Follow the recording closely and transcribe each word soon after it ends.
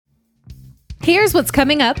Here's what's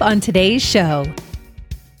coming up on today's show.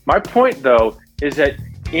 My point, though, is that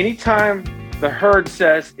anytime the herd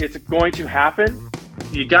says it's going to happen,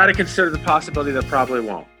 you got to consider the possibility that probably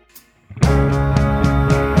won't.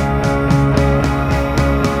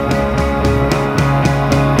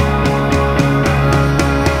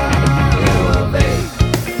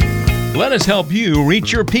 Let us help you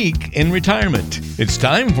reach your peak in retirement. It's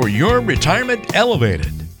time for Your Retirement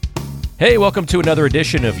Elevated. Hey, welcome to another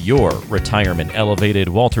edition of Your Retirement Elevated.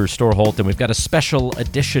 Walter Storholt, and we've got a special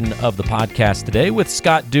edition of the podcast today with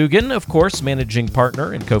Scott Dugan, of course, managing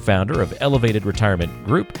partner and co-founder of Elevated Retirement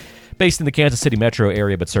Group, based in the Kansas City metro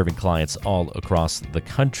area, but serving clients all across the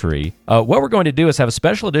country. What we're going to do is have a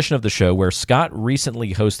special edition of the show where Scott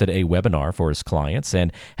recently hosted a webinar for his clients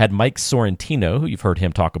and had Mike Sorrentino, who you've heard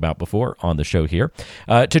him talk about before on the show here,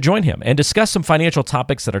 to join him and discuss some financial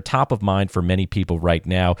topics that are top of mind for many people right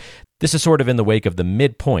now. This is sort of in the wake of the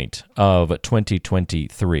midpoint of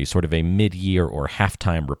 2023, sort of a mid-year or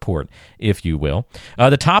halftime report, if you will.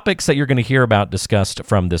 The topics that you're going to hear about discussed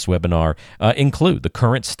from this webinar include the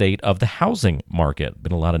current state of the housing market.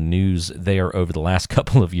 Been a lot of news there over the last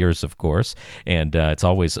couple of years, of course, and it's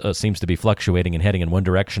always seems to be fluctuating and heading in one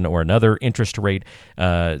direction or another. Interest rate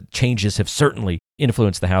changes have certainly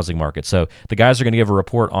influence the housing market. So the guys are going to give a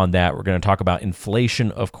report on that. We're going to talk about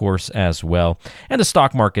inflation, of course, as well, and the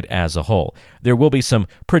stock market as a whole. There will be some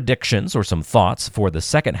predictions or some thoughts for the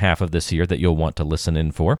second half of this year that you'll want to listen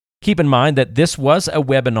in for. Keep in mind that this was a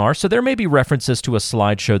webinar, so there may be references to a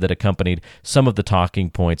slideshow that accompanied some of the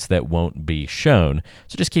talking points that won't be shown.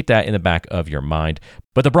 So just keep that in the back of your mind.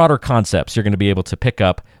 But the broader concepts you're going to be able to pick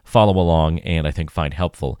up, follow along, and I think find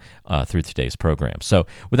helpful through today's program. So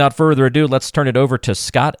without further ado, let's turn it over to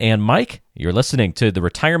Scott and Mike. You're listening to the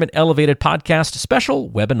Retirement Elevated Podcast Special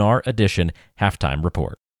Webinar Edition Halftime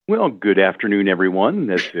Report. Well, good afternoon, everyone.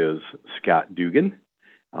 This is Scott Dugan.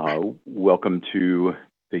 Welcome to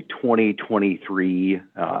the 2023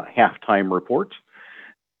 halftime report.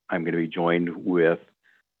 I'm going to be joined with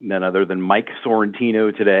none other than Mike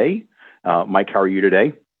Sorrentino today. Mike, how are you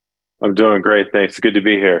today? I'm doing great, thanks. Good to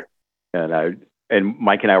be here. And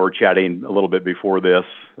Mike and I were chatting a little bit before this.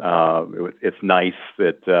 It's nice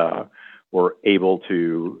that we're able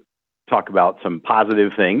to talk about some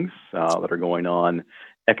positive things that are going on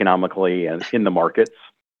economically and in the markets.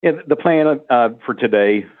 And the plan for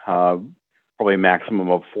today, probably a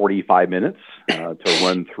maximum of 45 minutes to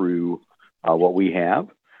run through what we have.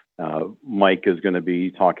 Mike is going to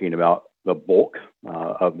be talking about the bulk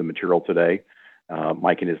of the material today.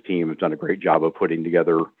 Mike and his team have done a great job of putting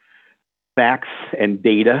together facts and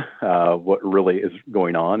data, what really is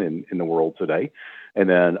going on in the world today. And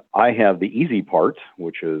then I have the easy part,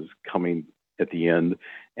 which is coming at the end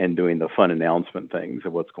and doing the fun announcement things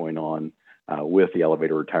of what's going on with the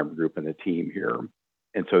Elevated Retirement Group and the team here.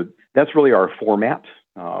 And so that's really our format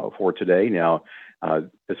for today. Now,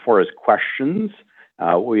 as far as questions,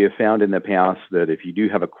 we have found in the past that if you do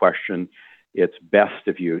have a question, it's best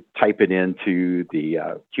if you type it into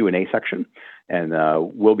the Q&A section, and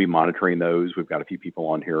we'll be monitoring those. We've got a few people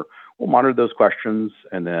on here. We'll monitor those questions,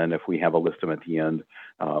 and then if we have a list of them at the end,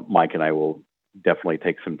 Mike and I will definitely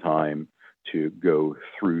take some time to go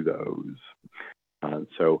through those.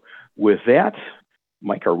 So with that,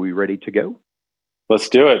 Mike, are we ready to go? Let's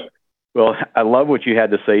do it. Well, I love what you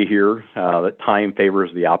had to say here, that time favors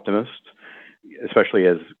the optimist, especially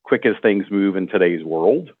as quick as things move in today's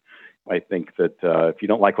world. I think that if you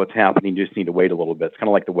don't like what's happening, you just need to wait a little bit. It's kind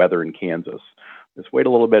of like the weather in Kansas. Just wait a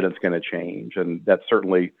little bit, it's going to change. And that's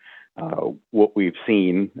certainly what we've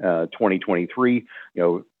seen 2023.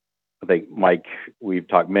 I think, Mike, we've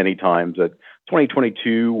talked many times that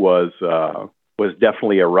 2022 was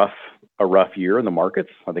definitely a rough year in the markets.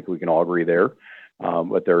 I think we can all agree there.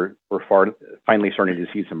 But we're finally starting to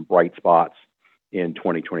see some bright spots in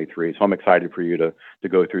 2023. So I'm excited for you to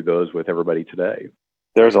go through those with everybody today.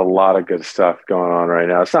 There's a lot of good stuff going on right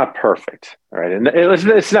now. It's not perfect, right? And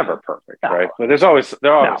it's never perfect, right? But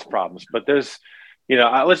there are always problems. But there's,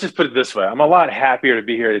 let's just put it this way: I'm a lot happier to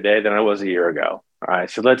be here today than I was a year ago. All right,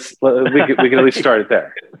 so we can at least start it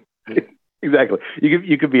there. Exactly.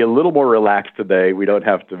 You could be a little more relaxed today. We don't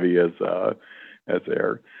have to be as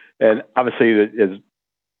there. And obviously, as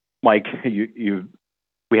Mike,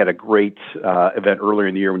 we had a great event earlier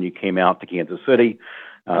in the year when you came out to Kansas City.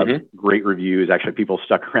 Great reviews. Actually, people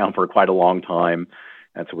stuck around for quite a long time.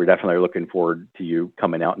 And so we're definitely looking forward to you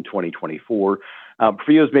coming out in 2024.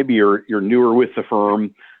 For you, as maybe you're newer with the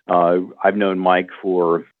firm, I've known Mike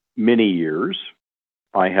for many years.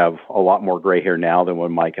 I have a lot more gray hair now than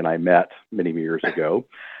when Mike and I met many years ago.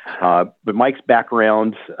 But Mike's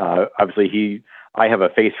background, obviously, I have a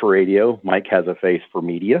face for radio. Mike has a face for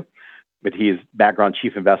media, but he's background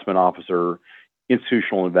chief investment officer,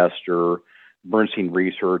 institutional investor, Bernstein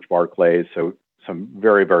Research, Barclays, so some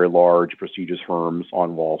very, very large, prestigious firms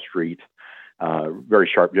on Wall Street. Very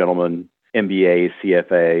sharp gentleman, MBA,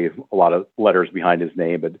 CFA, a lot of letters behind his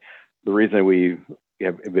name. But the reason we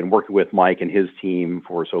have been working with Mike and his team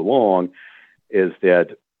for so long is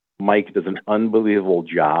that Mike does an unbelievable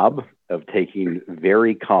job of taking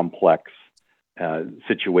very complex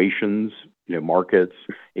situations, markets,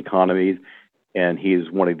 economies, and he's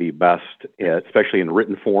one of the best, especially in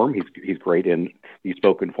written form. He's great in the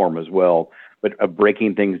spoken form as well, but of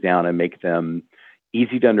breaking things down and make them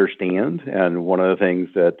easy to understand. And one of the things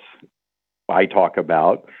that I talk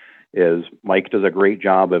about is Mike does a great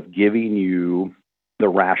job of giving you the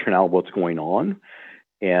rationale of what's going on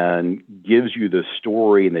and gives you the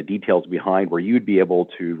story and the details behind where you'd be able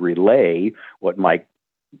to relay what Mike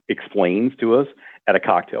explains to us at a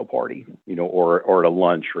cocktail party, or at a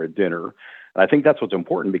lunch or a dinner. And I think that's what's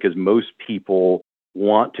important, because most people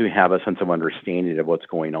want to have a sense of understanding of what's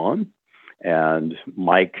going on. And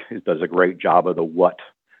Mike does a great job of the what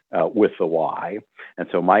with the why. And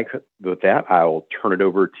so, Mike, with that, I'll turn it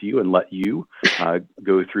over to you and let you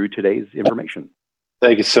go through today's information.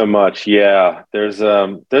 Thank you so much. Yeah, there's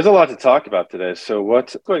a lot to talk about today. So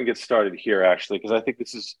let's go ahead and get started here, actually, because I think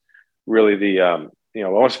this is really the I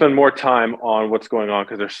want to spend more time on what's going on,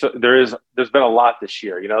 because there's been a lot this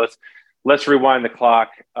year. Let's rewind the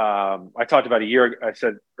clock. I talked about a year. I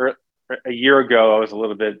said a year ago I was a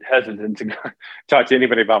little bit hesitant to talk to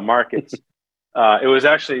anybody about markets. It was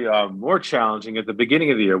actually more challenging at the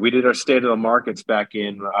beginning of the year. We did our state of the markets back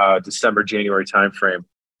in December, January timeframe.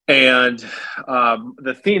 And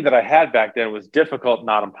the theme that I had back then was difficult,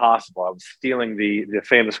 not impossible. I was stealing the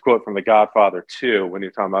famous quote from The Godfather 2 when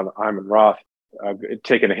you're talking about Hyman Roth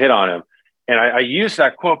taking a hit on him. And I used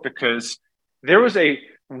that quote because there was a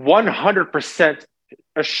 100%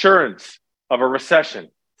 assurance of a recession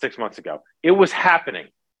 6 months ago. It was happening.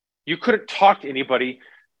 You couldn't talk to anybody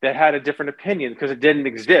that had a different opinion because it didn't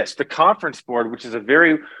exist. The Conference Board, which is a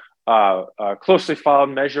very closely followed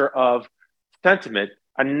measure of sentiment,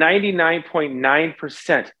 a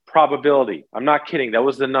 99.9% probability. I'm not kidding. That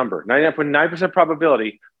was the number. 99.9%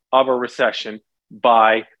 probability of a recession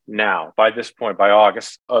by now, by this point, by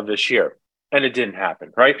August of this year. And it didn't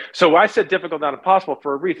happen, right? So I said difficult, not impossible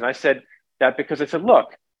for a reason. I said that because I said,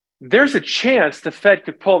 look, there's a chance the Fed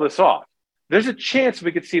could pull this off. There's a chance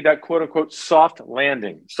we could see that quote unquote soft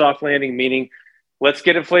landing. Soft landing meaning let's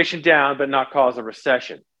get inflation down, but not cause a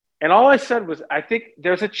recession. And all I said was, I think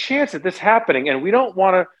there's a chance of this happening, and we don't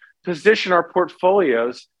want to position our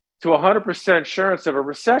portfolios to 100% assurance of a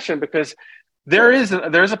recession, because there's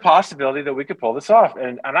a possibility that we could pull this off.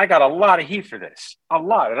 And I got a lot of heat for this, a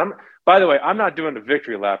lot. And by the way, I'm not doing a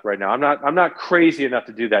victory lap right now. I'm not crazy enough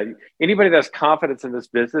to do that. Anybody that has confidence in this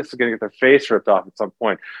business is going to get their face ripped off at some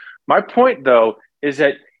point. My point, though, is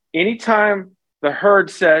that anytime the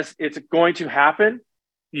herd says it's going to happen,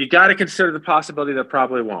 you got to consider the possibility that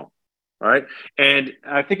probably won't. All right. And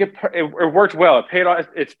I think it worked well. It paid off.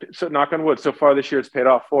 It's so, knock on wood, so far this year, it's paid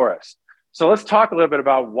off for us. So let's talk a little bit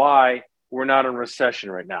about why we're not in recession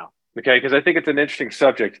right now. Okay. Because I think it's an interesting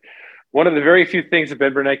subject. One of the very few things that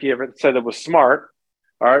Ben Bernanke ever said that was smart,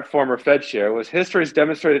 all right, former Fed chair, was history has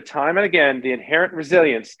demonstrated time and again the inherent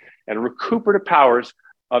resilience and recuperative powers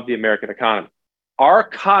of the American economy. Our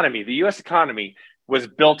economy, the US economy, was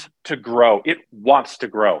built to grow. It wants to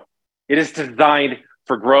grow. It is designed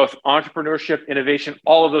for growth, entrepreneurship, innovation,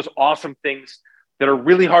 all of those awesome things that are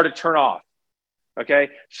really hard to turn off. Okay.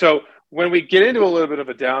 So when we get into a little bit of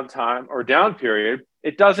a downtime or down period,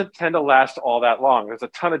 it doesn't tend to last all that long. There's a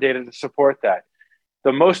ton of data to support that.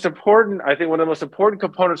 The most important, I think one of the most important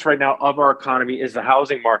components right now of our economy is the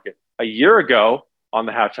housing market. A year ago on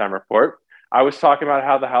the halftime report, I was talking about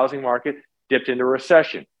how the housing market dipped into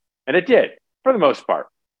recession, and it did. For the most part.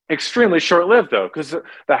 Extremely short-lived, though, because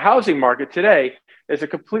the housing market today is a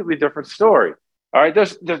completely different story. All right,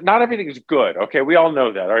 there's not everything is good. Okay, we all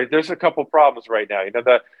know that. All right, there's a couple problems right now.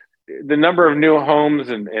 The number of new homes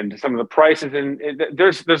and some of the prices, and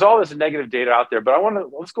there's all this negative data out there. But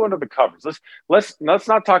let's go into the covers. Let's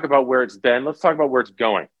not talk about where it's been. Let's talk about where it's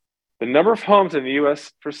going. The number of homes in the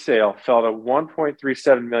U.S. for sale fell to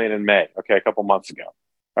 1.37 million in May. Okay, a couple months ago.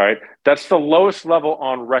 All right. That's the lowest level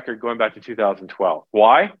on record going back to 2012.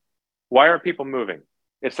 Why? Why aren't people moving?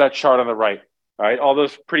 It's that chart on the right. All right. All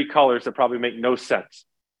those pretty colors that probably make no sense.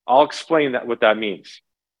 I'll explain what that means.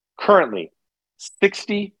 Currently,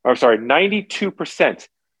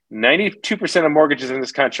 92% of mortgages in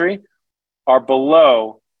this country are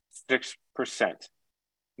below 6%.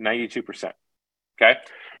 92%. Okay.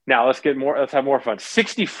 Now let's have more fun.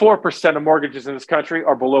 64% of mortgages in this country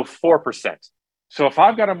are below 4%. So if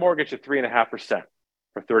I've got a mortgage at 3.5%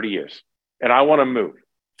 for 30 years and I want to move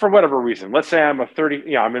for whatever reason, let's say I'm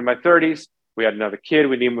in my 30s, we had another kid,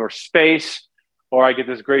 we need more space, or I get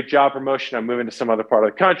this great job promotion, I'm moving to some other part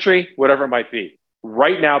of the country, whatever it might be.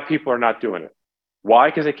 Right now, people are not doing it. Why?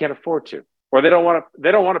 Because they can't afford to, or they don't want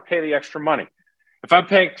to pay the extra money. If I'm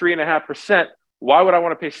paying 3.5%, why would I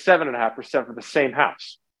want to pay 7.5% for the same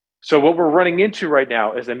house? So what we're running into right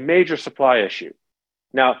now is a major supply issue.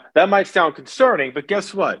 Now, that might sound concerning, but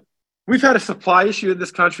guess what? We've had a supply issue in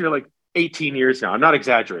this country for like 18 years now. I'm not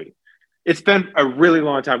exaggerating. It's been a really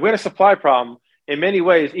long time. We had a supply problem in many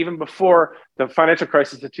ways, even before the financial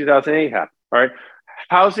crisis of 2008 happened, all right?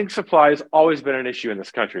 Housing supply has always been an issue in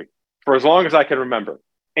this country for as long as I can remember.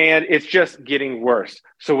 And it's just getting worse.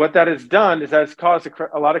 So what that has done is that it's caused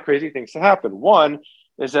a lot of crazy things to happen. One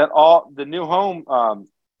is that all the new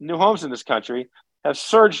homes in this country have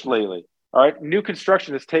surged lately. All right, new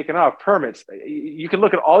construction has taken off, permits. You can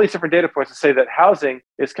look at all these different data points and say that housing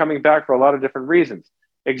is coming back for a lot of different reasons.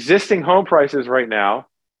 Existing home prices right now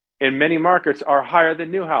in many markets are higher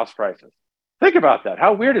than new house prices. Think about that.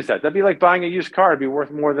 How weird is that? That'd be like buying a used car. It'd be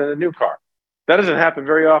worth more than a new car. That doesn't happen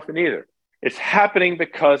very often either. It's happening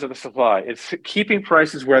because of the supply. It's keeping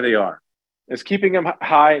prices where they are. It's keeping them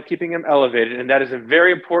high, keeping them elevated. And that is a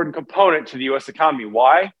very important component to the U.S. economy.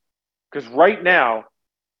 Why? Because right now,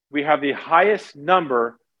 we have the highest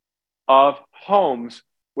number of homes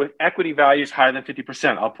with equity values higher than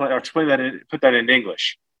 50%. I'll explain that put that in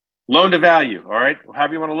English. Loan to value, all right?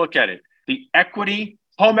 However you want to look at it. The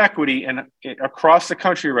home equity across the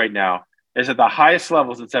country right now is at the highest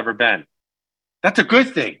levels it's ever been. That's a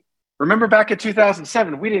good thing. Remember back in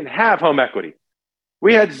 2007, we didn't have home equity.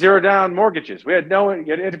 We had zero down mortgages. We had you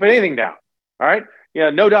had to put anything down, all right?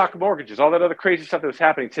 No doc mortgages, all that other crazy stuff that was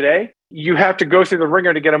happening. Today, you have to go through the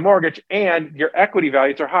ringer to get a mortgage and your equity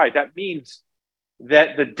values are high. That means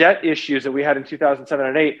that the debt issues that we had in 2007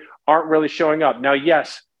 and 8 aren't really showing up. Now,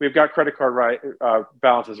 yes, we've got credit card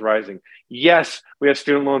balances rising. Yes, we have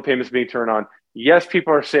student loan payments being turned on. Yes,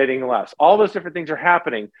 people are saving less. All those different things are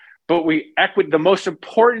happening, but the most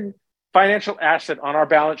important financial asset on our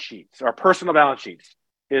balance sheets, our personal balance sheets,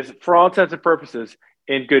 is for all intents and purposes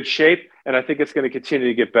in good shape, and I think it's going to continue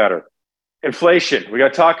to get better. Inflation, we got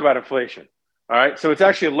to talk about inflation. All right, so it's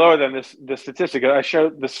actually lower than this statistic. I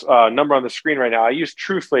showed this number on the screen right now. I use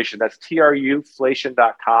Truflation, that's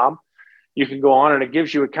truflation.com. You can go on and it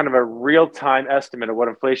gives you a kind of a real-time estimate of what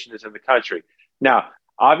inflation is in the country. Now,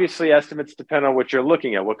 obviously estimates depend on what you're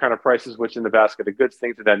looking at, what kind of prices, what's in the basket of goods,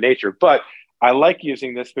 things of that nature. But I like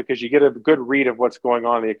using this because you get a good read of what's going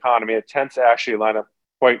on in the economy. It tends to actually line up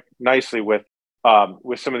quite nicely with some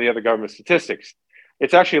of the other government statistics.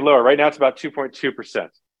 It's actually lower. Right now, it's about 2.2%.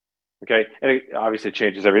 Okay. And it obviously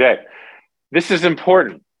changes every day. This is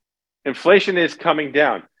important. Inflation is coming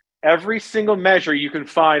down. Every single measure you can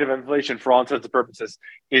find of inflation for all intents and purposes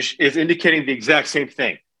is indicating the exact same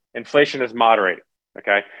thing. Inflation is moderating.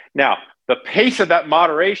 Okay. Now, the pace of that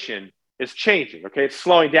moderation is changing. Okay. It's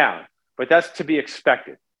slowing down, but that's to be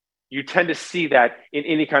expected. You tend to see that in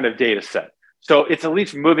any kind of data set. So it's at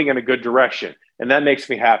least moving in a good direction. And that makes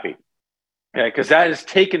me happy. Okay. Because that has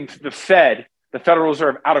taken the Federal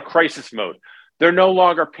Reserve, out of crisis mode. They're no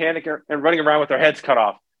longer panicking and running around with their heads cut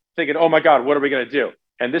off, thinking, oh my God, what are we going to do?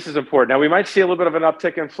 And this is important. Now, we might see a little bit of an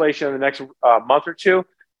uptick in inflation in the next month or two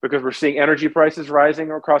because we're seeing energy prices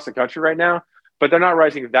rising across the country right now, but they're not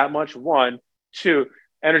rising that much. One, two,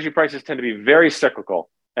 energy prices tend to be very cyclical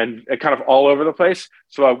and kind of all over the place.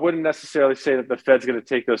 So I wouldn't necessarily say that the Fed's going to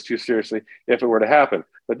take those too seriously if it were to happen.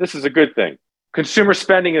 But this is a good thing. Consumer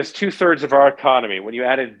spending is 2/3 of our economy. When you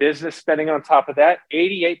add in business spending on top of that,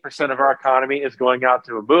 88% of our economy is going out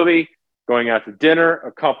to a movie, going out to dinner,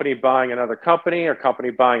 a company buying another company, a company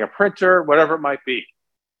buying a printer, whatever it might be.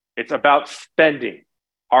 It's about spending.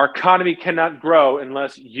 Our economy cannot grow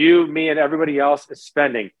unless you, me, and everybody else is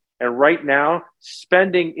spending. And right now,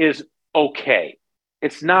 spending is okay.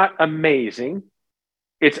 It's not amazing.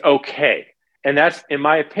 It's okay. And that's, in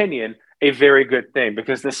my opinion, a very good thing,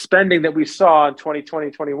 because the spending that we saw in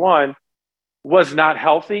 2020, 21 was not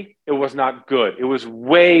healthy. It was not good. It was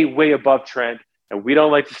way, way above trend. And we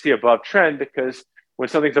don't like to see above trend because when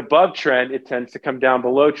something's above trend, it tends to come down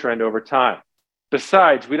below trend over time.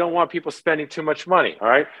 Besides, we don't want people spending too much money. All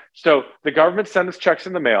right. So the government sends us checks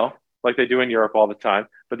in the mail like they do in Europe all the time,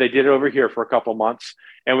 but they did it over here for a couple months,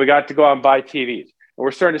 and we got to go out and buy TVs. And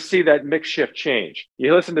we're starting to see that mix shift change.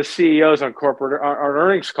 You listen to CEOs on corporate on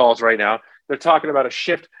earnings calls right now, they're talking about a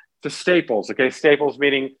shift to staples. Okay. Staples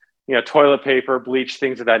meaning, toilet paper, bleach,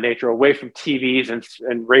 things of that nature, away from TVs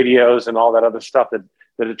and radios and all that other stuff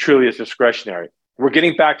that it truly is discretionary. We're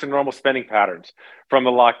getting back to normal spending patterns from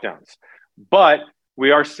the lockdowns, but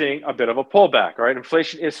we are seeing a bit of a pullback, right?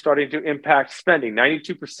 Inflation is starting to impact spending.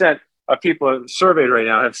 92% of people surveyed right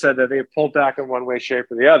now have said that they have pulled back in one way, shape,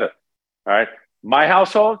 or the other, all right? My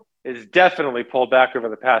household is definitely pulled back over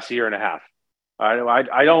the past year and a half. All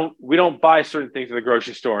right? We don't buy certain things at the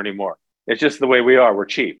grocery store anymore. It's just the way we are. We're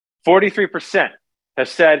cheap. 43% have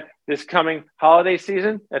said this coming holiday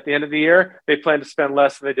season, at the end of the year, they plan to spend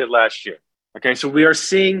less than they did last year. Okay, so we are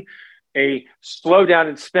seeing a slowdown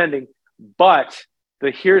in spending, but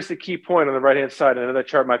here's the key point on the right-hand side. I know that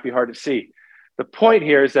chart might be hard to see. The point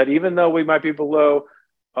here is that even though we might be below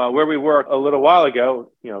where we were a little while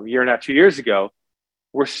ago, a year and a half, 2 years ago,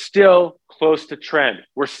 we're still close to trend.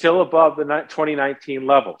 We're still above the 2019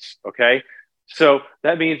 levels, okay? So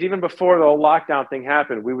that means even before the whole lockdown thing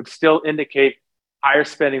happened, we would still indicate higher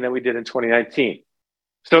spending than we did in 2019.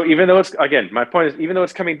 So even though my point is, even though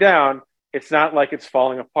it's coming down, it's not like it's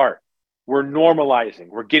falling apart. We're normalizing.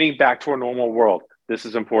 We're getting back to a normal world. This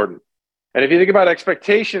is important. And if you think about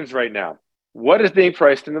expectations right now, what is being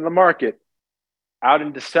priced into the market out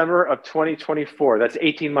in December of 2024? That's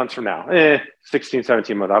 18 months from now. 16,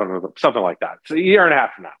 17 months. I don't know, something like that. It's a year and a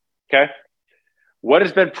half from now, okay? What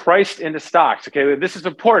has been priced into stocks? Okay, this is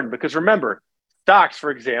important because remember, stocks,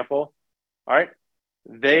 for example, all right,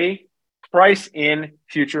 they price in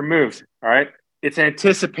future moves, all right? It's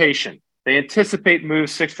anticipation. They anticipate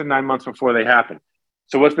moves 6 to 9 months before they happen.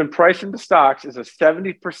 So what's been priced into stocks is a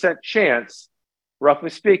 70% chance,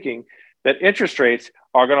 roughly speaking, that interest rates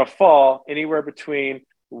are going to fall anywhere between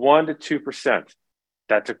 1% to 2%.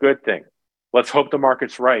 That's a good thing. Let's hope the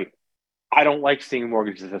market's right. I don't like seeing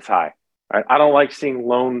mortgages this high. Right? I don't like seeing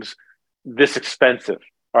loans this expensive.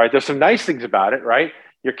 All right, there's some nice things about it, right?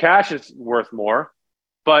 Your cash is worth more,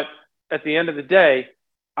 but at the end of the day,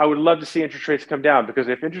 I would love to see interest rates come down, because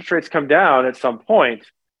if interest rates come down at some point,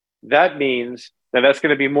 that means that that's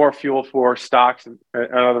going to be more fuel for stocks and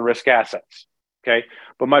other risk assets. Okay.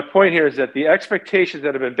 But my point here is that the expectations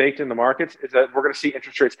that have been baked in the markets is that we're going to see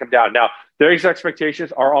interest rates come down. Now, these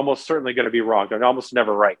expectations are almost certainly going to be wrong. They're almost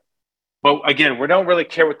never right. But again, we don't really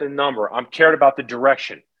care what the number. I'm cared about the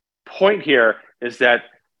direction. Point here is that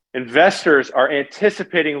investors are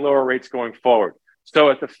anticipating lower rates going forward. So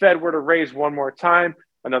if the Fed were to raise one more time,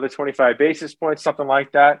 another 25 basis points, something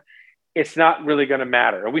like that, it's not really going to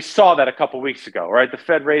matter. And we saw that a couple of weeks ago, right? The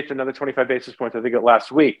Fed raised another 25 basis points, I think,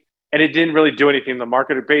 last week. And it didn't really do anything. The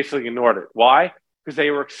market basically ignored it. Why? Because they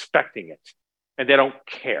were expecting it. And they don't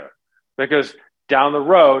care. Because down the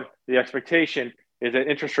road, the expectation is that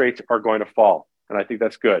interest rates are going to fall. And I think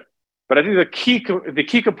that's good. But I think the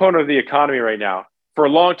key component of the economy right now for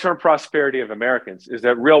long-term prosperity of Americans is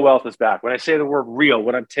that real wealth is back. When I say the word real,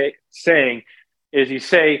 what I'm saying is you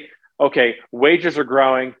say, okay, wages are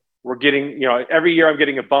growing. We're getting, every year I'm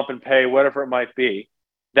getting a bump in pay, whatever it might be.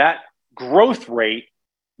 That growth rate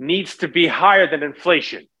needs to be higher than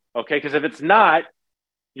inflation, okay? Because if it's not,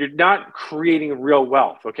 you're not creating real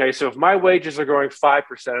wealth, okay? So if my wages are growing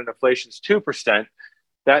 5% and inflation's 2%,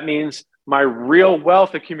 that means my real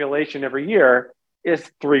wealth accumulation every year is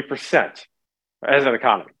 3% as an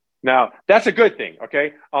economy. Now, that's a good thing,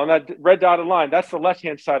 okay? On that red dotted line, that's the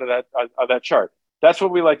left-hand side of that chart. That's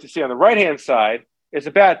what we like to see. On the right-hand side is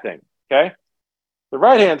a bad thing, okay? The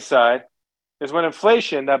right-hand side is when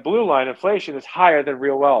inflation, that blue line, inflation is higher than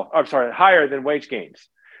real wealth. Higher than wage gains.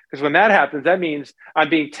 Because when that happens, that means I'm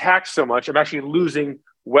being taxed so much, I'm actually losing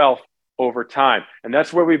wealth over time. And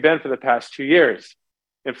that's where we've been for the past 2 years.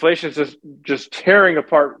 Inflation is just tearing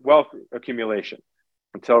apart wealth accumulation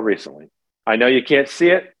until recently. I know you can't see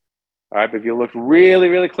it, all right, but if you look really,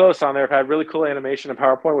 really close on there, I've had really cool animation in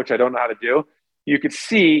PowerPoint, which I don't know how to do. You could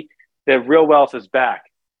see that real wealth is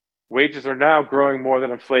back. Wages are now growing more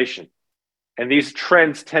than inflation. And these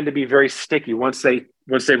trends tend to be very sticky. Once they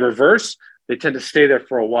reverse, they tend to stay there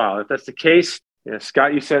for a while. If that's the case,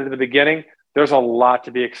 Scott, you said at the beginning, there's a lot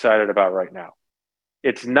to be excited about right now.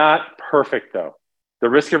 It's not perfect, though. The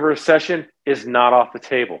risk of a recession is not off the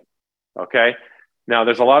table, okay? Now,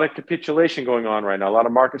 there's a lot of capitulation going on right now. A lot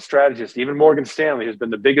of market strategists, even Morgan Stanley, has been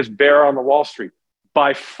the biggest bear on the Wall Street,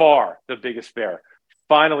 by far the biggest bear.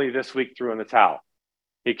 Finally, this week, threw in the towel.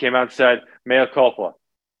 He came out and said, mea culpa,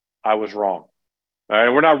 I was wrong. All right,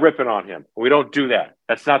 we're not ripping on him. We don't do that.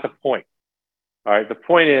 That's not the point. All right, the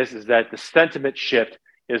point is that the sentiment shift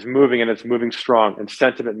is moving, and it's moving strong, and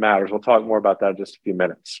sentiment matters. We'll talk more about that in just a few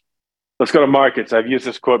minutes. Let's go to markets. I've used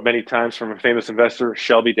this quote many times from a famous investor,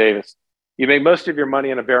 Shelby Davis. You make most of your money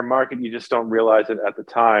in a bear market, you just don't realize it at the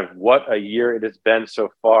time. What a year it has been so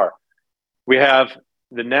far. We have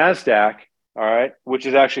the NASDAQ, all right, which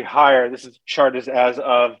is actually higher. This is chart is as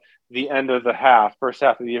of the end of the first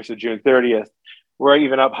half of the year, so June 30th. We're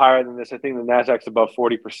even up higher than this. I think the NASDAQ's above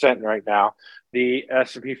 40% right now. The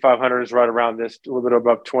S&P 500 is right around this, a little bit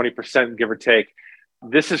above 20%, give or take.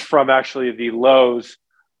 This is from actually the lows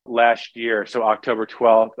last year, so October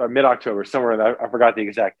 12th, or mid-October, somewhere in that. I forgot the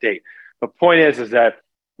exact date. The point is that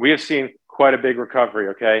we have seen quite a big recovery,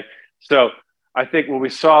 okay? So I think what we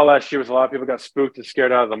saw last year was a lot of people got spooked and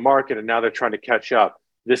scared out of the market, and now they're trying to catch up.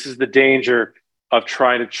 This is the danger of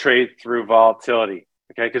trying to trade through volatility,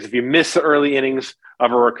 okay? Because if you miss the early innings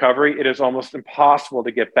of a recovery, it is almost impossible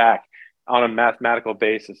to get back on a mathematical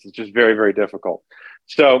basis. It's just very, very difficult.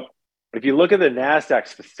 So if you look at the NASDAQ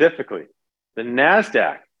specifically, the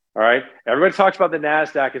NASDAQ, all right, everybody talks about the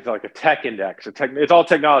NASDAQ as like a tech index. It's all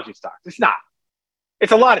technology stocks. It's not.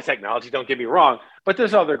 It's a lot of technology, don't get me wrong, but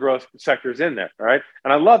there's other growth sectors in there, all right?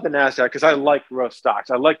 And I love the NASDAQ because I like growth stocks.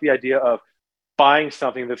 I like the idea of buying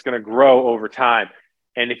something that's going to grow over time.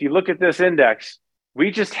 And if you look at this index,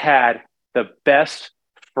 we just had the best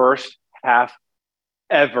first half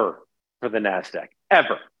ever for the NASDAQ,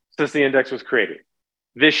 ever, since the index was created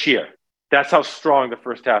this year. That's how strong the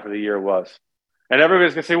first half of the year was. And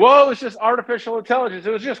everybody's going to say, well, it was just artificial intelligence.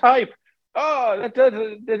 It was just hype. Oh,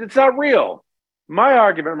 it's not real. My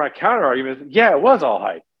argument, or my counter argument is, yeah, it was all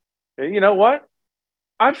hype. And you know what?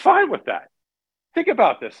 I'm fine with that. Think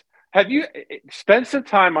about this. Have you spent some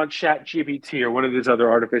time on ChatGPT or one of these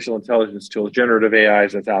other artificial intelligence tools, generative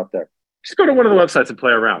AIs that's out there? Just go to one of the websites and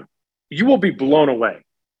play around. You will be blown away,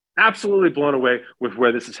 absolutely blown away with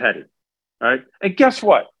where this is headed. All right. And guess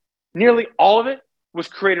what? Nearly all of it was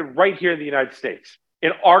created right here in the United States,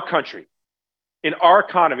 in our country, in our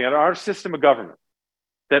economy, in our system of government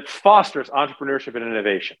that fosters entrepreneurship and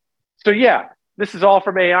innovation. So yeah, this is all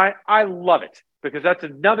from AI. I love it because that's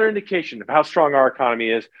another indication of how strong our economy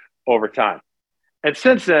is over time. And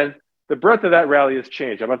since then, the breadth of that rally has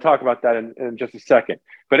changed. I'm going to talk about that in just a second.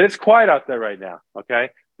 But it's quiet out there right now,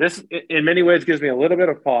 okay? This, in many ways, gives me a little bit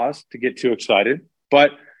of pause to get too excited.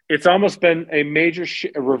 But it's almost been a major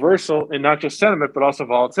reversal in not just sentiment, but also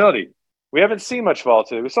volatility. We haven't seen much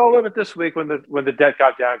volatility. We saw a little bit this week when the debt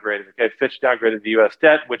got downgraded. Okay, Fitch downgraded the U.S.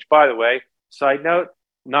 debt, which, by the way, side note,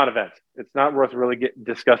 non-event. It's not worth really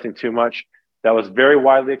discussing too much. That was very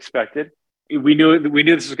widely expected. We knew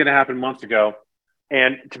this was going to happen months ago.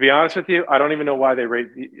 And to be honest with you, I don't even know why they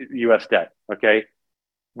raised the U.S. debt. Okay,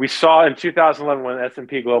 we saw in 2011 when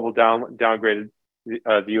S&P Global downgraded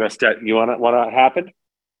the U.S. debt. You want what happened?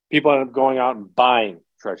 People ended up going out and buying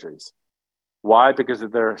treasuries. Why? Because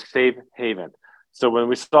of their safe haven. So when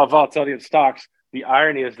we saw volatility in stocks, the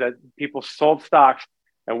irony is that people sold stocks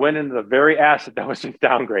and went into the very asset that was just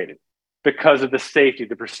downgraded because of the safety,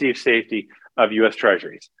 the perceived safety of U.S.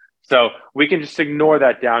 treasuries. So we can just ignore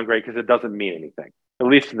that downgrade because it doesn't mean anything, at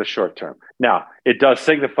least in the short term. Now, it does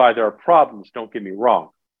signify there are problems, don't get me wrong.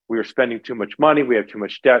 We are spending too much money, we have too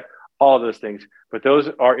much debt, all of those things. But those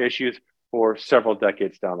are issues for several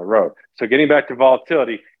decades down the road. So getting back to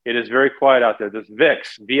volatility, it is very quiet out there. This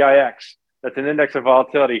VIX, VIX, that's an index of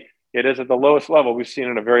volatility. It is at the lowest level we've seen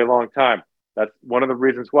in a very long time. That's one of the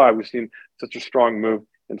reasons why we've seen such a strong move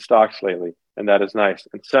in stocks lately, and that is nice.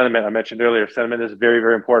 And sentiment, I mentioned earlier, sentiment is very,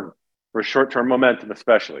 very important for short-term momentum,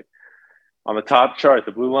 especially. On the top chart,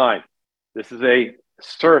 the blue line, this is a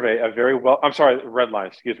survey, the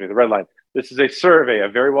red line. This is a survey, a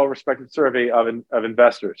very well-respected survey of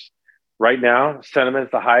investors. Right now, sentiment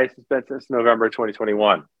is the highest it's been since November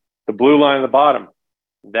 2021. The blue line at the bottom,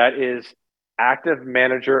 that is active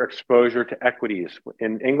manager exposure to equities.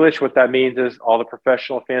 In English, what that means is all the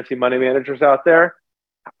professional fancy money managers out there,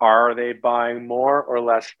 are they buying more or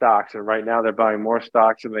less stocks? And right now they're buying more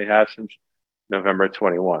stocks than they have since November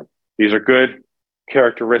 21. These are good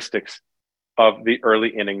characteristics of the early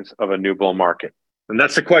innings of a new bull market. And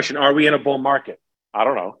that's the question. Are we in a bull market? I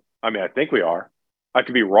don't know. I mean, I think we are. I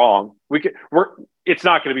could be wrong. It's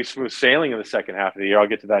not going to be smooth sailing in the second half of the year. I'll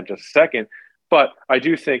get to that in just a second. But I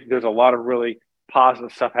do think there's a lot of really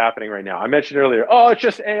positive stuff happening right now. I mentioned earlier, it's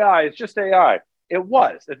just AI. It's just AI. It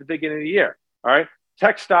was at the beginning of the year. All right.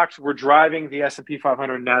 Tech stocks were driving the S&P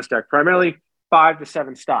 500 and NASDAQ, primarily 5 to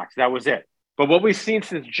 7 stocks. That was it. But what we've seen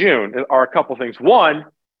since June are a couple things. One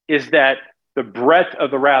is that the breadth of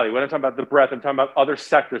the rally, when I'm talking about the breadth, I'm talking about other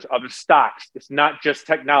sectors, other stocks. It's not just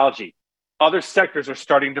technology. Other sectors are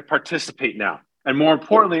starting to participate now. And more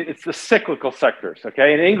importantly, it's the cyclical sectors,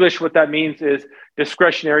 okay? In English, what that means is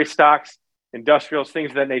discretionary stocks, industrials, things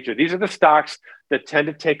of that nature. These are the stocks that tend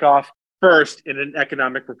to take off first in an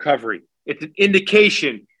economic recovery. It's an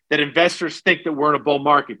indication that investors think that we're in a bull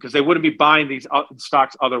market because they wouldn't be buying these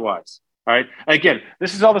stocks otherwise. All right. Again,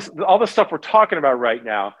 this is all the stuff we're talking about right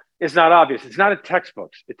now is not obvious. It's not in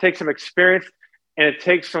textbooks. It takes some experience and it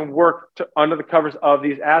takes some work under the covers of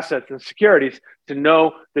these assets and securities to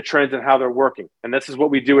know the trends and how they're working. And this is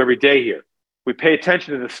what we do every day here. We pay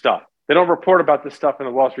attention to this stuff. They don't report about this stuff in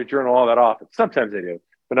the Wall Street Journal all that often. Sometimes they do,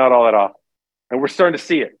 but not all that often. And we're starting to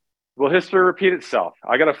see it. Will history repeat itself?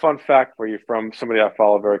 I got a fun fact for you from somebody I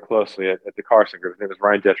follow very closely at the Carson Group. His name is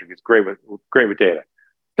Ryan Detrick. He's great with data.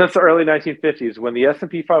 Since the early 1950s, when the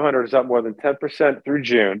S&P 500 is up more than 10% through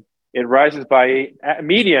June, it rises by a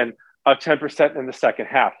median of 10% in the second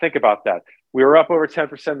half. Think about that. We were up over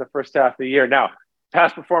 10% in the first half of the year. Now,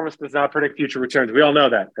 past performance does not predict future returns. We all know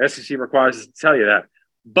that. The SEC requires us to tell you that.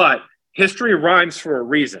 But history rhymes for a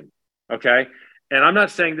reason, okay? And I'm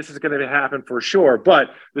not saying this is going to happen for sure, but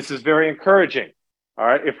this is very encouraging. All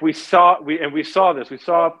right. If we saw up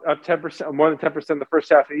 10%, more than 10% in the first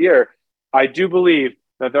half of the year, I do believe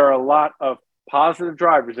that there are a lot of positive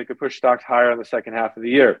drivers that could push stocks higher in the second half of the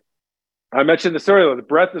year. I mentioned this earlier, the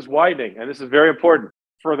breadth is widening, and this is very important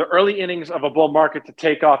for the early innings of a bull market to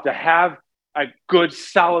take off, to have a good,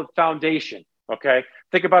 solid foundation, okay?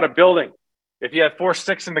 Think about a building. If you have 4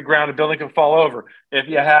 sticks in the ground, a building can fall over. If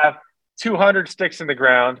you have 200 sticks in the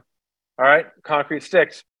ground, all right, concrete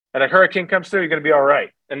sticks, and a hurricane comes through, you're going to be all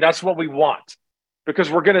right. And that's what we want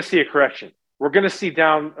because we're going to see a correction. We're going to see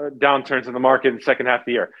downturns in the market in the second half of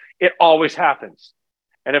the year. It always happens.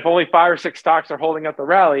 And if only 5 or 6 stocks are holding up the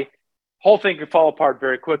rally, whole thing could fall apart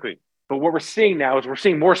very quickly. But what we're seeing now is we're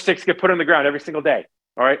seeing more sticks get put in the ground every single day.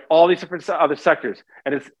 All right, all these different other sectors,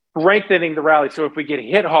 and it's strengthening the rally. So if we get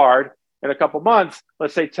hit hard in a couple months,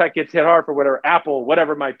 let's say tech gets hit hard for whatever, Apple,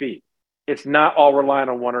 whatever it might be, it's not all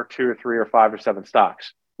reliant on 1 or 2 or 3 or 5 or 7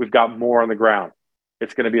 stocks. We've got more on the ground.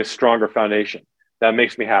 It's going to be a stronger foundation. That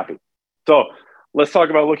makes me happy. So let's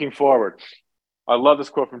talk about looking forward. I love this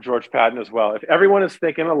quote from George Patton as well. If everyone is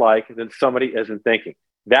thinking alike, then somebody isn't thinking.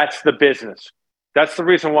 That's the business. That's the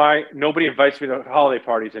reason why nobody invites me to holiday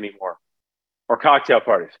parties anymore or cocktail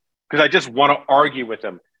parties, because I just want to argue with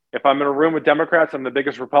them. If I'm in a room with Democrats, I'm the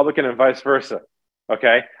biggest Republican and vice versa.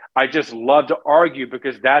 Okay. I just love to argue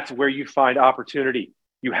because that's where you find opportunity.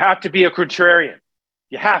 You have to be a contrarian.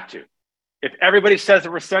 You have to. If everybody says a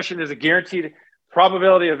recession is a guaranteed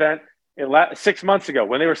probability event, 6 months ago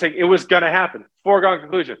when they were saying it was going to happen, foregone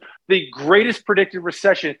conclusion, the greatest predicted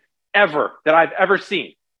recession ever that I've ever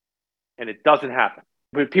seen. And it doesn't happen.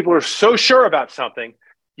 But people are so sure about something,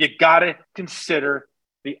 you got to consider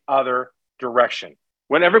the other direction.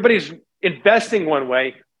 When everybody's investing one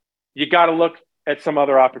way, you got to look at some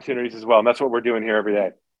other opportunities as well. And that's what we're doing here every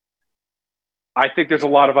day. I think there's a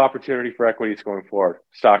lot of opportunity for equities going forward,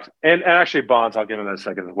 stocks, and actually bonds. I'll get into that in a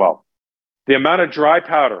second as well. The amount of dry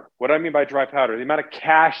powder, what do I mean by dry powder? The amount of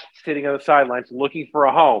cash sitting on the sidelines looking for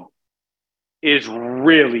a home is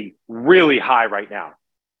really, really high right now.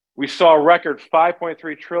 We saw a record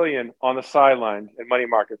 $5.3 trillion on the sidelines in money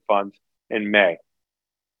market funds in May.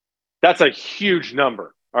 That's a huge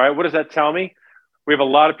number. All right. What does that tell me? We have a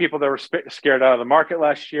lot of people that were scared out of the market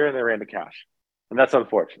last year and they ran to cash. And that's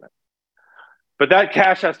unfortunate. But that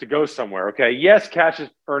cash has to go somewhere. Okay. Yes, cash is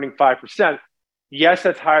earning 5%. Yes,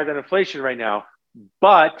 that's higher than inflation right now.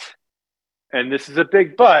 But, and this is a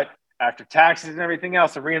big but, after taxes and everything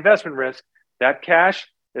else and reinvestment risk, that cash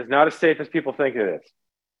is not as safe as people think it is.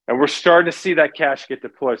 And we're starting to see that cash get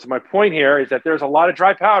deployed. So my point here is that there's a lot of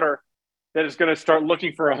dry powder that is going to start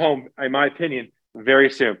looking for a home, in my opinion, very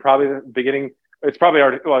soon. Probably the beginning. It's probably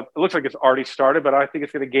already, well, it looks like it's already started, but I think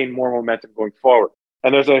it's going to gain more momentum going forward.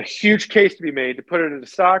 And there's a huge case to be made to put it into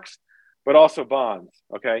stocks, but also bonds.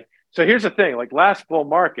 Okay. So here's the thing, like last bull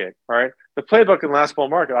market, all right, the playbook in last bull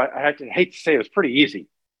market, I hate to say it was pretty easy.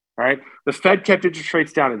 All right. The Fed kept interest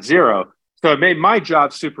rates down at 0. So it made my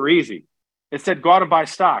job super easy. It said, go out and buy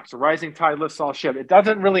stocks. A rising tide lifts all ship. It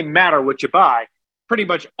doesn't really matter what you buy. Pretty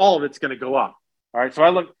much all of it's going to go up. All right. So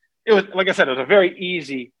it was, like I said, it was a very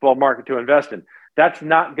easy bull market to invest in. That's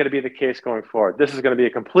not going to be the case going forward. This is going to be a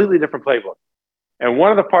completely different playbook. And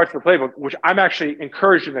one of the parts of the playbook, which I'm actually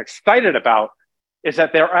encouraged and excited about, is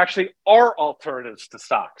that there actually are alternatives to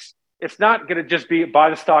stocks. It's not going to just be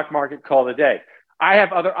buy the stock market, call it a day. I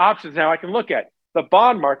have other options now I can look at. The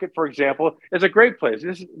bond market, for example, is a great place.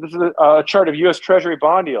 This is a chart of U.S. Treasury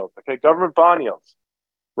bond yields, okay, government bond yields.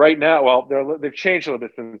 Right now, well, they've changed a little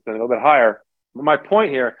bit since then, a little bit higher. But my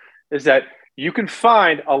point here is that you can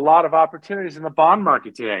find a lot of opportunities in the bond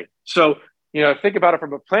market today. So, think about it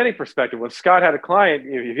from a planning perspective. When Scott had a client,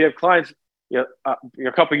 if you have clients,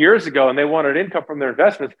 a couple of years ago and they wanted income from their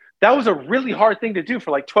investments, that was a really hard thing to do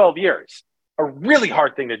for like 12 years. A really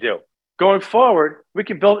hard thing to do. Going forward, we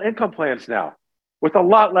can build income plans now. with a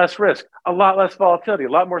lot less risk, a lot less volatility, a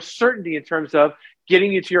lot more certainty in terms of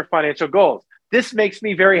getting you to your financial goals. This makes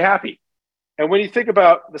me very happy. And when you think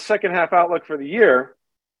about the second half outlook for the year,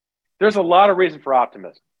 there's a lot of reason for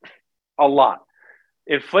optimism. A lot.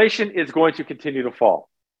 Inflation is going to continue to fall.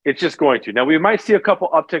 It's just going to. Now, we might see a couple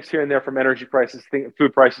upticks here and there from energy prices,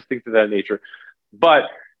 food prices, things of that nature. But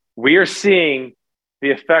we are seeing the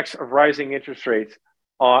effects of rising interest rates,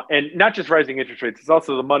 and not just rising interest rates, it's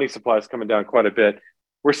also the money supply is coming down quite a bit.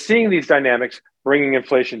 We're seeing these dynamics bringing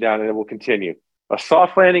inflation down, and it will continue. A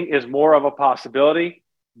soft landing is more of a possibility,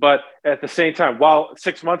 but at the same time, while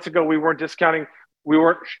 6 months ago we weren't discounting, we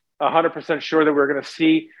weren't 100% sure that we were going to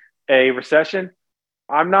see a recession,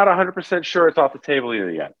 I'm not 100% sure it's off the table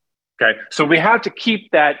either yet. Okay, so we have to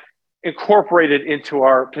keep that incorporated into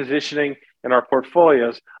our positioning and our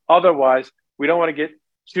portfolios. Otherwise, we don't want to get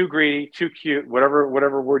too greedy, too cute, whatever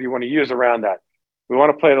word you want to use around that. We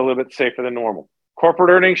want to play it a little bit safer than normal. Corporate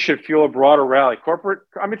earnings should fuel a broader rally. For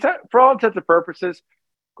all intents and purposes,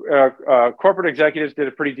 corporate executives did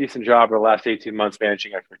a pretty decent job over the last 18 months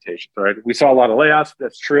managing expectations. Right? We saw a lot of layoffs.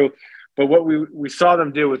 That's true. But what we saw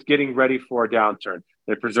them do was getting ready for a downturn.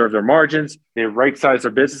 They preserved their margins. They right-sized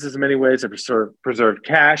their businesses in many ways. They preserved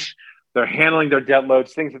cash. They're handling their debt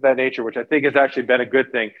loads, things of that nature, which I think has actually been a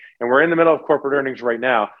good thing. And we're in the middle of corporate earnings right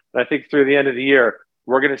now. And I think through the end of the year,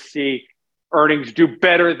 we're going to see earnings do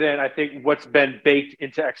better than I think what's been baked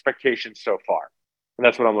into expectations so far. And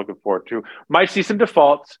that's what I'm looking forward to. Might see some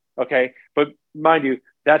defaults, okay? But mind you,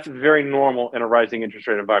 that's very normal in a rising interest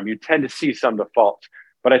rate environment. You tend to see some defaults.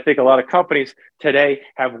 But I think a lot of companies today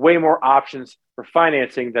have way more options for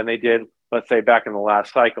financing than they did, let's say, back in the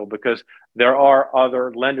last cycle, because there are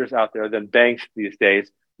other lenders out there than banks these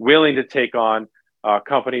days willing to take on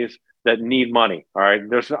companies that need money. All right.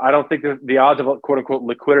 I don't think the odds of a quote unquote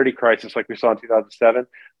liquidity crisis like we saw in 2007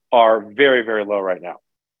 are very, very low right now.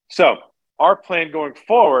 So our plan going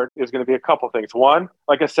forward is going to be a couple things. One,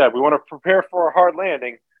 like I said, we want to prepare for a hard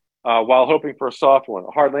landing while hoping for a soft one.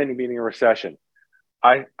 A hard landing meaning a recession.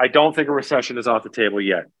 I don't think a recession is off the table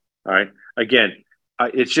yet. All right. Again,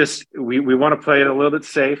 it's just we want to play it a little bit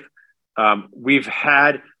safe. We've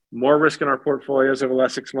had more risk in our portfolios over the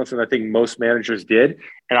last 6 months than I think most managers did.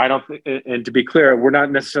 And and to be clear, we're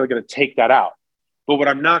not necessarily going to take that out. But what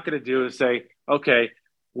I'm not going to do is say, okay,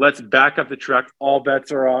 let's back up the truck. All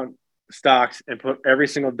bets are on stocks and put every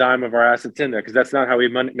single dime of our assets in there, because that's not how we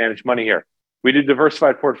manage money here. We do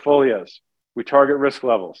diversified portfolios. We target risk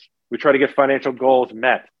levels. We try to get financial goals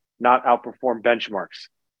met, not outperform benchmarks.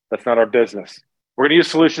 That's not our business. We're going to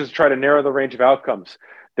use solutions to try to narrow the range of outcomes.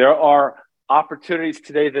 There are opportunities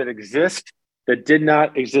today that exist that did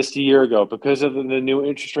not exist a year ago because of the new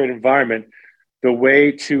interest rate environment. The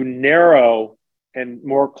way to narrow and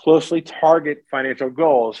more closely target financial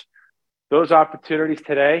goals, those opportunities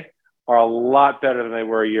today are a lot better than they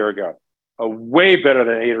were a year ago, way better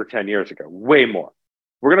than 8 or 10 years ago, way more.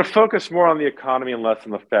 We're going to focus more on the economy and less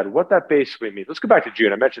on the Fed. What that basically means, let's go back to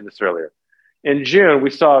June. I mentioned this earlier. In June,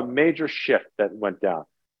 we saw a major shift that went down.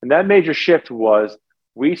 And that major shift was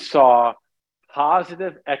we saw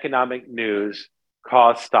positive economic news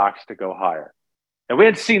cause stocks to go higher. And we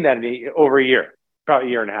hadn't seen that in over a year, probably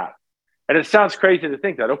a year and a half. And it sounds crazy to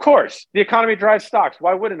think that. Of course, the economy drives stocks.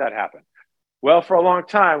 Why wouldn't that happen? Well, for a long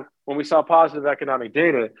time, when we saw positive economic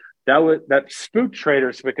data, that spooked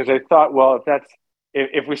traders, because they thought, well,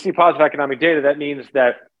 if we see positive economic data, that means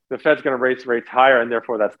that the Fed's going to raise rates higher, and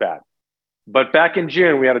therefore that's bad. But back in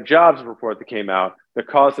June, we had a jobs report that came out that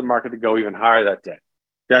caused the market to go even higher that day.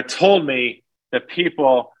 That told me that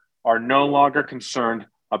people are no longer concerned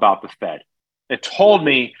about the Fed. It told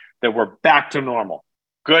me that we're back to normal.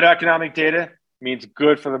 Good economic data means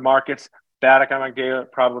good for the markets. Bad economic data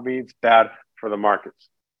probably means bad for the markets.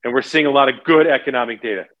 And we're seeing a lot of good economic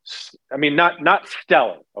data. I mean, not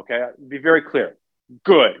stellar, okay? Be very clear.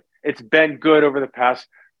 Good. It's been good over the past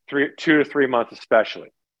 2 to 3 months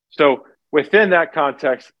especially. So within that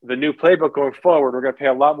context, the new playbook going forward, we're going to pay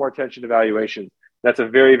a lot more attention to valuations. That's a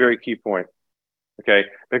very, very key point, okay?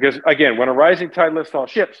 Because, again, when a rising tide lifts all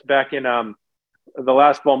ships, back in the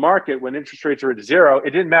last bull market, when interest rates were at zero,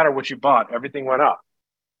 it didn't matter what you bought. Everything went up.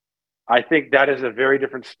 I think that is a very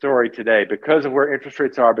different story today because of where interest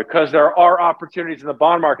rates are, because there are opportunities in the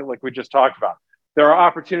bond market like we just talked about. There are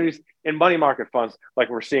opportunities in money market funds like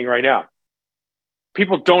we're seeing right now.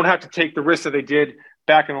 People don't have to take the risk that they did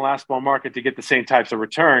back in the last bull market to get the same types of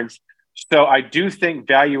returns. So I do think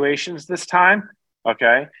valuations this time,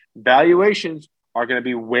 okay, valuations are going to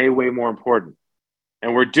be way, way more important.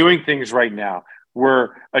 And we're doing things right now. We're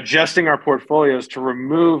adjusting our portfolios to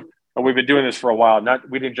remove, and we've been doing this for a while.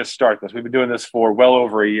 We didn't just start this. We've been doing this for well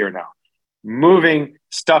over a year now. moving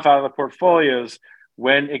stuff out of the portfolios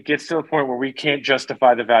when it gets to the point where we can't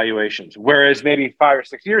justify the valuations. Whereas maybe 5 or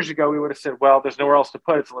 6 years ago, we would have said, well, there's nowhere else to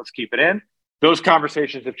put it, so let's keep it in. Those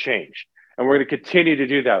conversations have changed, and we're going to continue to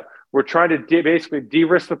do that. We're trying to basically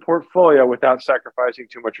de-risk the portfolio without sacrificing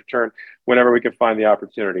too much return whenever we can find the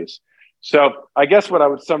opportunities. So I guess what I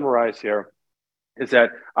would summarize here is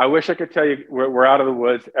that I wish I could tell you we're out of the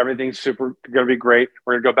woods. Everything's super going to be great.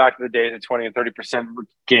 We're going to go back to the days of 20 and 30%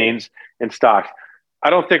 gains in stocks. I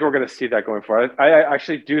don't think we're going to see that going forward. I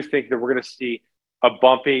actually do think that we're going to see a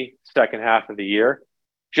bumpy second half of the year,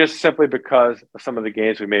 just simply because of some of the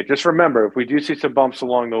gains we made. Just remember, if we do see some bumps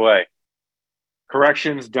along the way,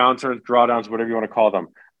 corrections, downturns, drawdowns, whatever you want to call them,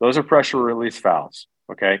 those are pressure release valves,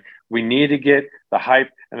 okay? We need to get the hype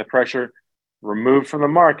and the pressure removed from the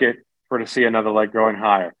market for to see another leg going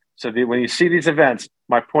higher. So when you see these events,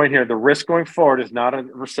 my point here, the risk going forward is not a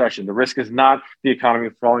recession. The risk is not the economy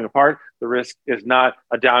falling apart. The risk is not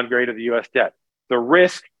a downgrade of the U.S. debt. The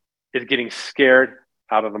risk is getting scared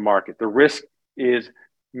out of the market. The risk is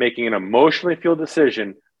making an emotionally fueled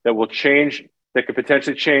decision that will change, that could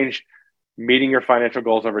potentially change meeting your financial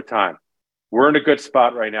goals over time. We're in a good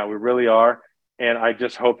spot right now. We really are. And I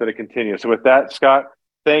just hope that it continues. So with that, Scott,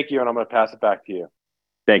 thank you. And I'm going to pass it back to you.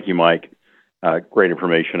 Thank you, Mike. Great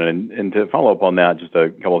information. And to follow up on that, just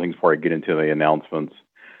a couple of things before I get into the announcements.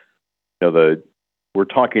 We're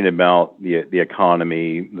talking about the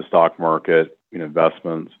economy, the stock market,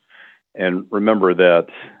 investments. And remember that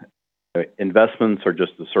investments are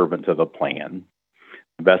just the servant to the plan.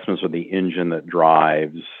 Investments are the engine that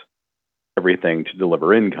drives everything to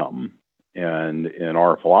deliver income. And in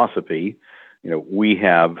our philosophy, we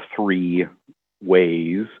have three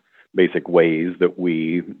basic ways that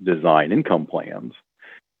we design income plans,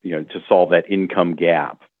 to solve that income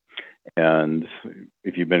gap. And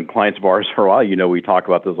if you've been clients of ours for a while, we talk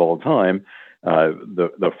about this all the time.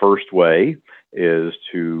 The first way is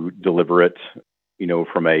to deliver it,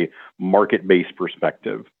 from a market-based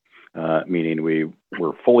perspective, meaning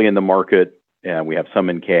we're fully in the market and we have some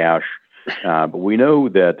in cash. But we know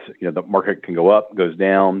that the market can go up, goes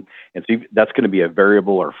down, and so that's going to be a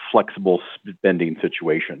variable or flexible spending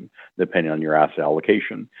situation depending on your asset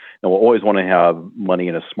allocation. And we'll always want to have money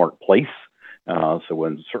in a smart place. So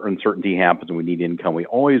when uncertainty happens and we need income, we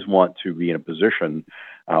always want to be in a position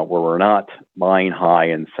where we're not buying high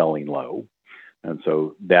and selling low. And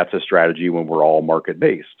so that's a strategy when we're all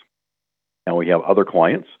market-based. And we have other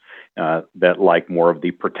clients that like more of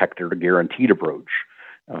the protected or guaranteed approach,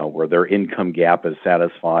 where their income gap is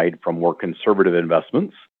satisfied from more conservative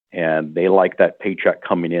investments, and they like that paycheck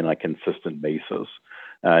coming in on a consistent basis.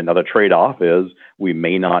 Now, the trade-off is we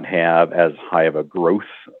may not have as high of a growth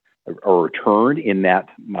or return in that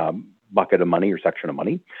bucket of money or section of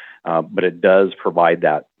money, but it does provide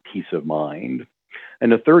that peace of mind.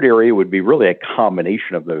 And the third area would be really a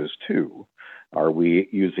combination of those two. Are we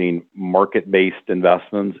using market-based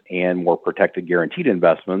investments and more protected guaranteed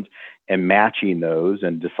investments and matching those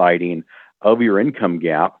and deciding of your income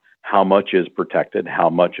gap, how much is protected, how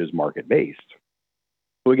much is market-based?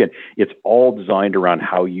 So again, it's all designed around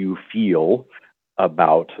how you feel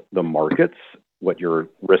about the markets, what your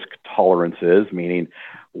risk tolerance is, meaning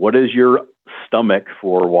what is your stomach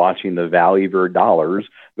for watching the value of your dollars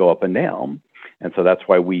go up and down. And so that's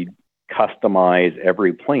why we customize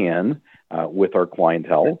every plan with our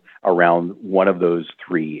clientele around one of those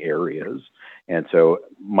three areas. And so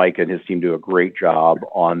Mike and his team do a great job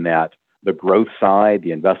on that, the growth side,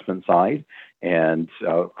 the investment side. And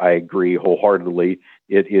I agree wholeheartedly.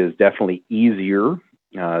 It is definitely easier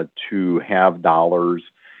to have dollars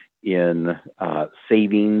in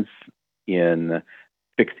savings, in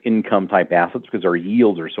fixed income type assets, because our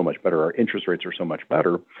yields are so much better, our interest rates are so much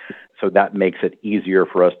better. So that makes it easier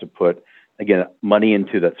for us to put, again, money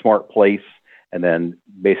into that smart place, and then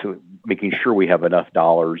basically making sure we have enough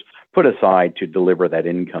dollars put aside to deliver that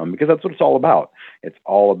income, because that's what it's all about. It's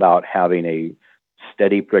all about having a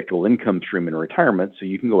steady, predictable income stream in retirement so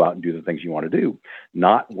you can go out and do the things you want to do,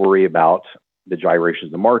 not worry about the gyrations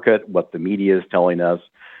of the market, what the media is telling us.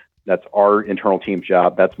 That's our internal team's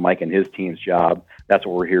job. That's Mike and his team's job. That's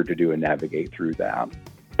what we're here to do and navigate through that.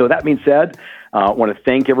 So that being said, I want to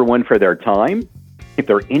thank everyone for their time. If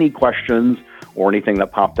there are any questions or anything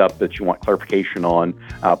that popped up that you want clarification on,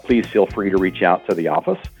 please feel free to reach out to the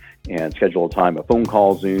office and schedule a time, a phone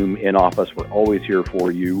call, Zoom, in office. We're always here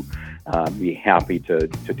for you. Be happy to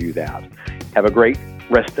do that. Have a great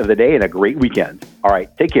rest of the day and a great weekend. All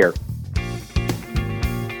right, take care.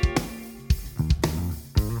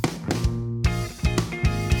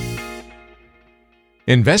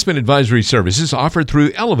 Investment advisory services offered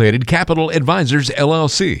through Elevated Capital Advisors,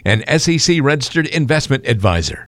 LLC, an SEC-registered investment advisor.